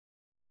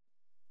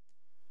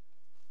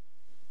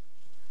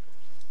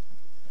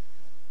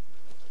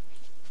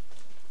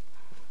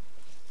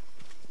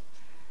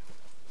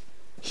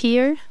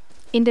Here,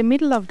 in the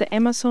middle of the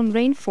Amazon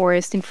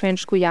rainforest in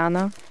French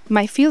Guiana,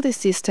 my field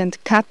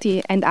assistant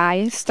Kathi and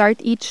I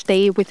start each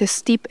day with a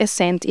steep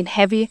ascent in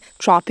heavy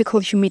tropical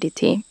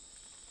humidity.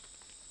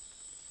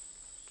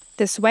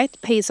 The sweat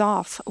pays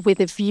off with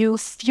a view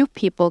few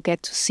people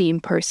get to see in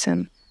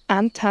person,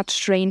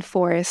 untouched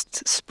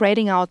rainforests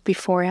spreading out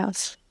before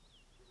us.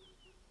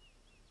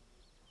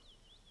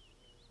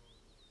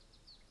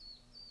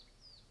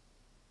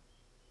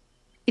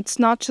 It's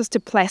not just a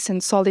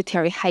pleasant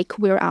solitary hike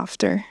we're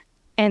after,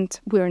 and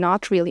we're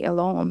not really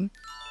alone.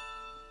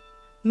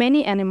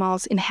 Many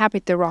animals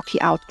inhabit the rocky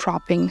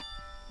outcropping,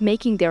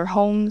 making their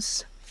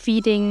homes,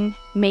 feeding,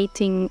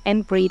 mating,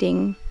 and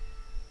breeding.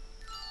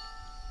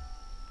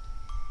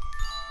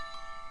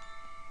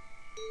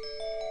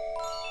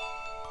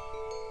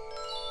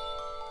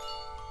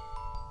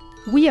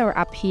 We are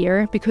up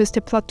here because the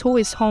plateau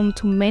is home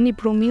to many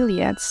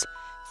bromeliads,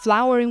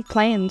 flowering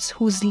plants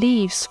whose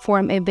leaves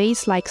form a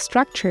vase-like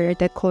structure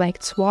that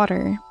collects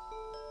water.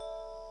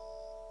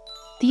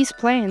 These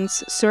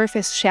plants serve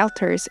as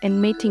shelters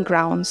and mating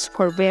grounds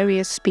for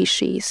various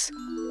species.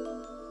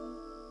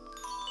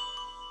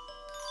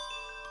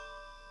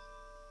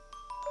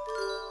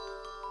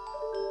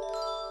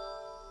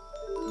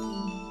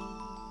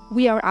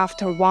 We are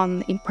after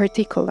one in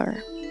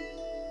particular.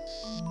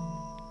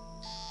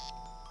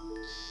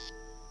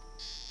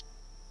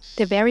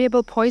 The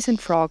variable poison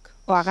frog,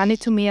 or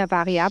Ranitomeya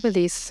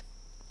variabilis,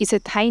 is a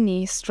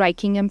tiny,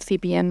 striking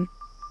amphibian.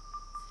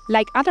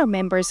 Like other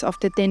members of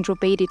the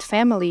dendrobatid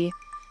family,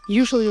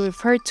 usually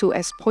referred to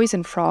as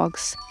poison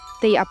frogs,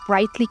 they are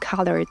brightly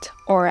colored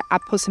or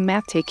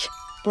aposematic,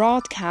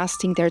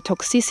 broadcasting their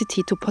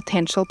toxicity to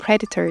potential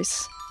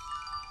predators.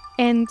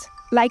 And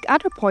like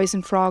other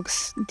poison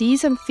frogs,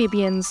 these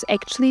amphibians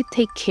actually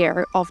take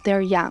care of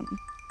their young.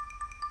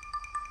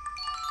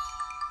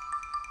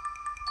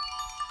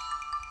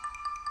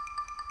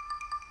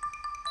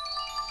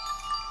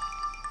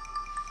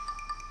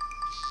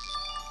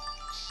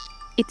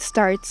 It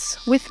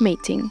starts with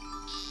mating.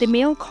 The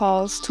male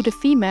calls to the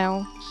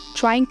female,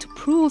 trying to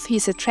prove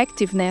his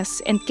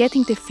attractiveness and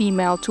getting the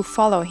female to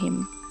follow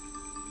him.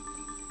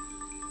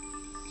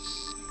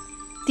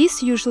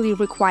 This usually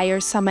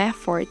requires some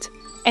effort,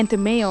 and the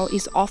male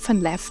is often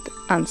left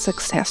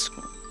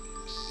unsuccessful.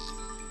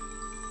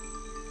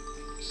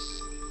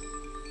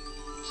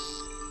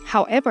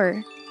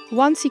 However,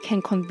 once he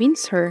can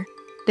convince her,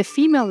 the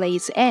female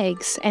lays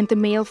eggs and the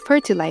male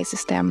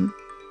fertilizes them.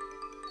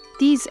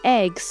 These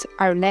eggs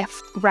are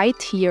left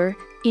right here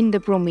in the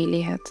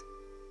bromeliad.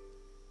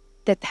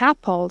 The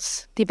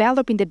tadpoles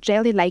develop into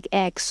jelly-like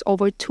eggs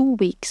over 2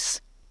 weeks.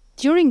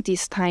 During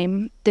this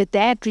time, the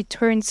dad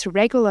returns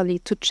regularly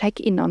to check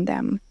in on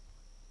them.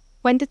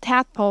 When the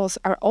tadpoles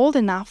are old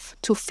enough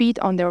to feed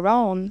on their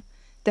own,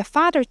 the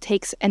father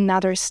takes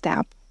another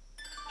step.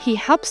 He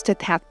helps the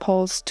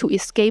tadpoles to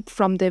escape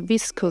from the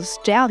viscous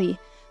jelly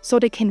so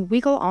they can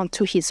wiggle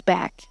onto his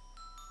back.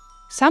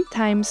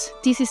 Sometimes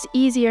this is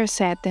easier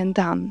said than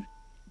done,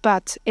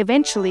 but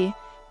eventually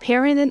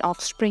parent and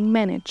offspring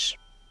manage.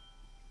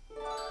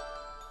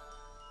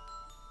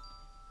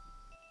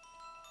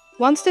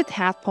 Once the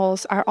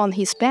tadpoles are on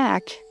his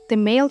back, the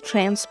male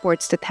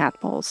transports the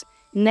tadpoles,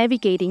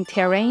 navigating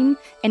terrain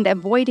and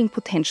avoiding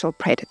potential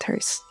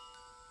predators.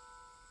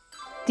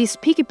 This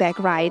piggyback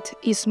ride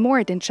is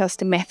more than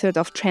just a method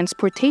of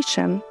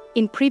transportation.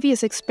 In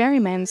previous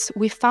experiments,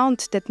 we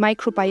found that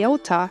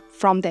microbiota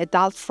from the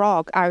adult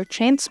frog are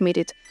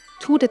transmitted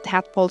to the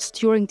tadpoles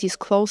during this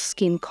close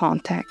skin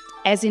contact.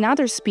 As in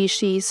other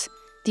species,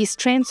 this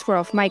transfer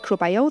of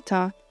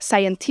microbiota,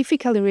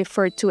 scientifically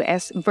referred to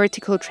as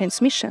vertical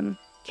transmission,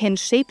 can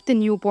shape the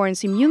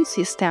newborn's immune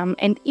system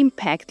and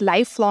impact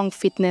lifelong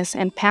fitness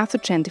and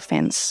pathogen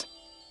defense.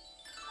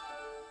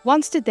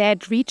 Once the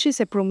dad reaches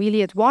a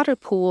bromeliad water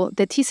pool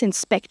that his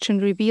inspection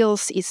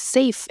reveals is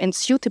safe and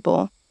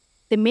suitable,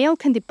 the male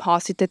can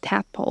deposit the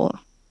tadpole.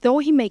 Though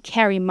he may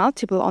carry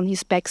multiple on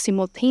his back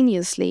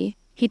simultaneously,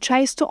 he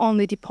tries to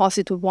only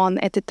deposit one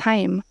at a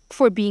time,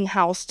 for being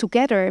housed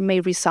together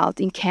may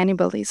result in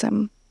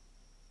cannibalism.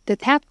 The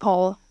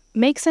tadpole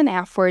makes an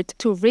effort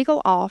to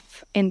wriggle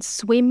off and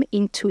swim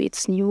into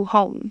its new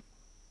home.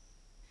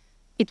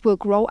 It will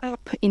grow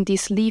up in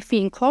this leafy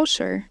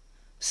enclosure,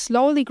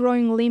 slowly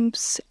growing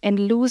limbs and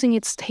losing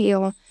its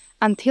tail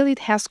until it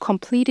has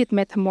completed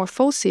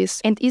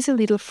metamorphosis and is a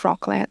little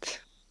froglet.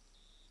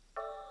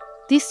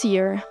 This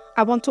year,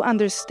 I want to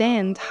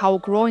understand how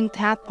growing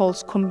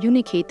tadpoles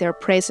communicate their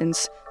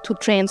presence to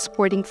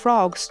transporting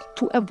frogs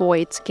to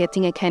avoid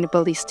getting a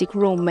cannibalistic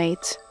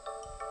roommate.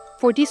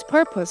 For this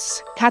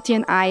purpose, Kathi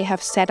and I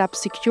have set up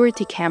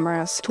security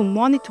cameras to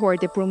monitor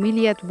the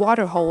bromeliad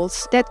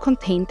waterholes that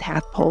contain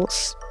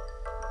tadpoles.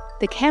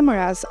 The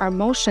cameras are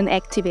motion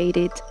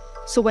activated,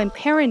 so when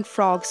parent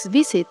frogs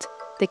visit,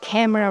 the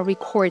camera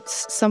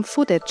records some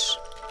footage.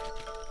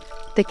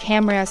 The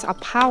cameras are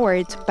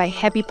powered by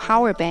heavy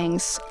power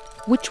banks,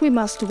 which we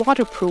must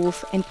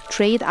waterproof and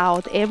trade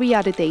out every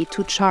other day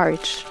to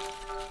charge.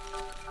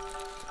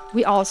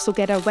 We also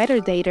gather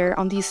weather data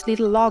on these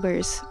little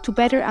loggers to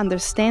better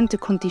understand the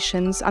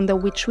conditions under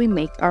which we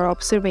make our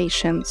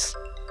observations.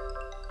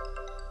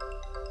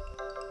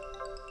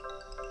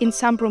 In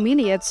some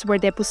bromeliads where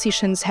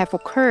depositions have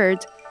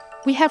occurred,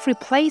 we have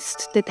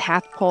replaced the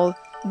tadpole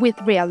with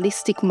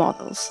realistic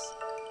models.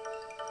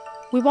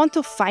 We want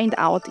to find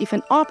out if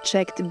an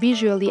object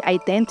visually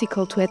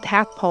identical to a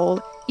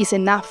tadpole is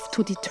enough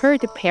to deter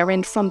the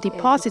parent from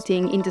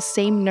depositing in the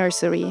same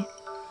nursery,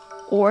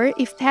 or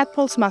if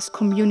tadpoles must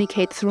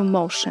communicate through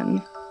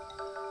motion.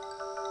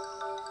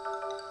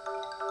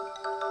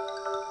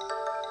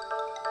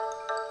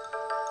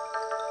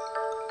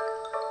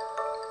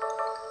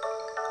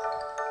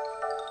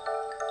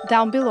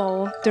 Down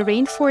below, the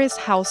rainforest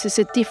houses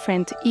a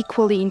different,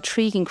 equally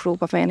intriguing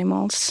group of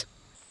animals.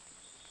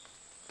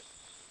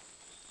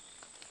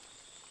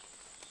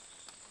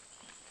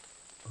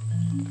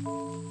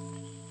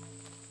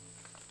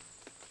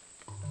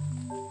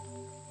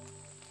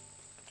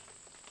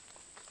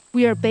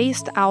 We are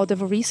based out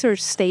of a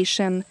research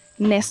station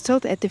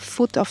nestled at the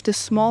foot of the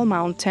small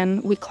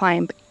mountain we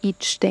climb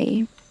each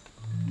day.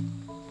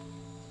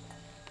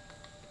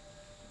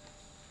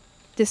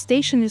 The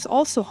station is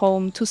also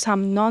home to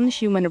some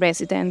non-human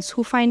residents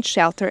who find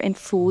shelter and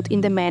food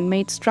in the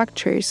man-made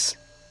structures.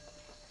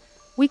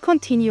 We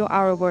continue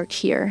our work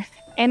here,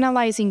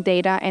 analyzing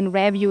data and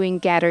reviewing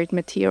gathered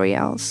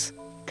materials.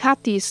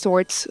 Kathi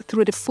sorts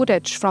through the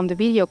footage from the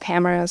video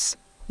cameras,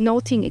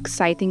 noting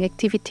exciting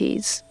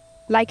activities.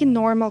 Like a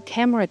normal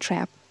camera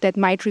trap that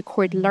might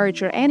record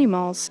larger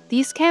animals,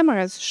 these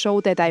cameras show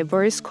the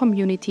diverse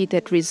community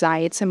that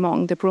resides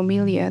among the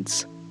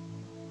bromeliads.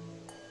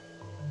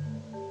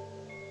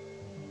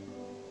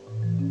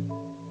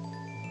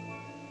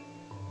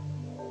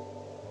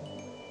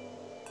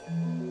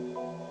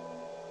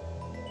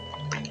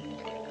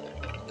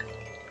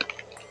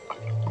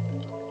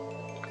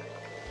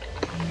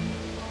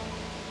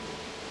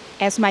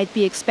 As might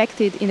be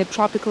expected in a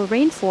tropical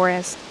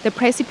rainforest, the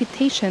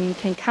precipitation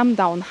can come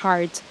down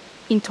hard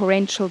in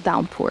torrential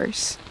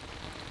downpours.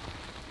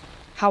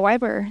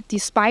 However,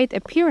 despite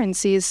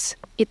appearances,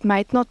 it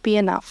might not be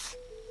enough.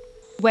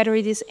 Whether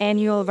it is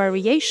annual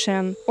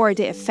variation or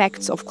the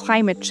effects of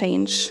climate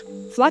change,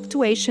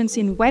 fluctuations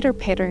in weather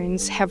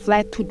patterns have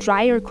led to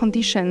drier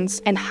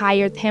conditions and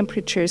higher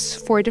temperatures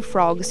for the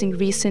frogs in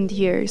recent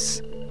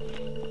years.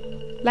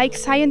 Like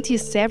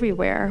scientists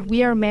everywhere,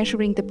 we are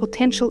measuring the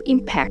potential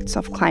impacts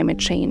of climate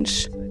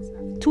change.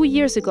 2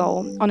 years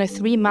ago, on a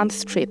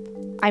 3-month trip,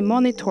 I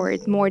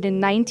monitored more than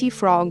 90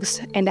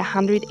 frogs and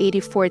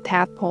 184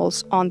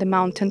 tadpoles on the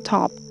mountain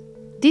top.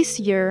 This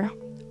year,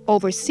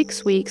 over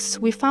 6 weeks,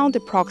 we found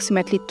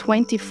approximately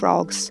 20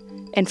 frogs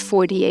and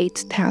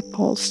 48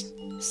 tadpoles.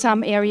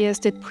 Some areas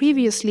that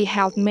previously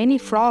held many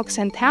frogs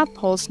and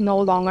tadpoles no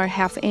longer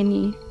have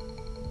any.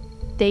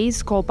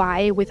 Days go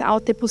by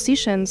without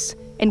depositions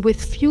and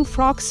with few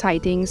frog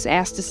sightings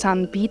as the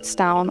sun beats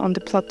down on the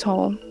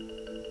plateau.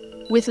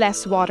 With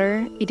less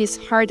water, it is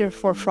harder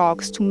for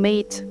frogs to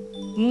mate,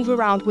 move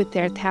around with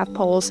their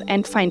tadpoles,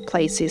 and find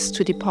places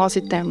to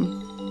deposit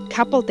them.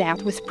 Couple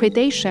that with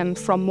predation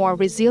from more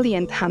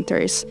resilient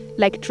hunters,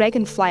 like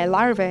dragonfly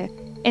larvae,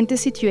 and the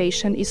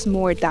situation is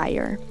more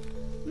dire.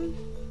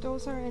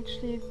 Those are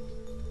actually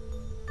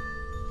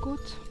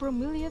good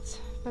bromeliads,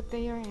 but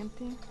they are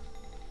empty.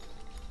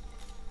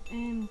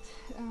 And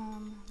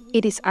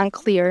it is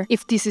unclear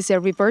if this is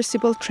a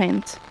reversible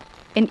trend,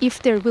 and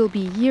if there will be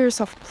years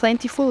of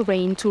plentiful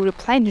rain to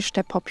replenish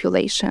the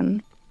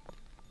population.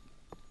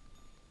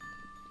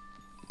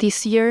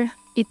 This year,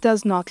 it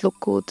does not look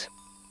good.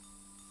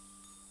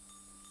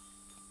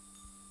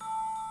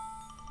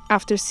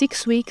 After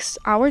 6 weeks,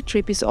 our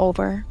trip is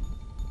over.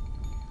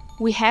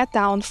 We head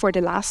down for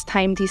the last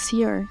time this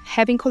year,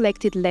 having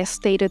collected less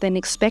data than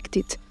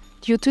expected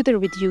due to the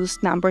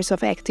reduced numbers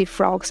of active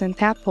frogs and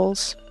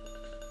tadpoles.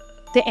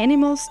 The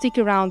animals stick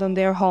around on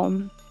their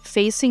home,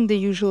 facing the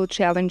usual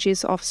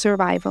challenges of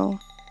survival.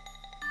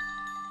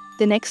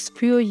 The next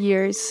few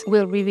years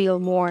will reveal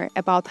more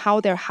about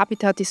how their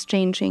habitat is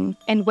changing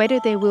and whether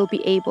they will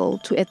be able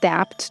to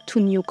adapt to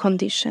new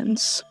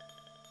conditions.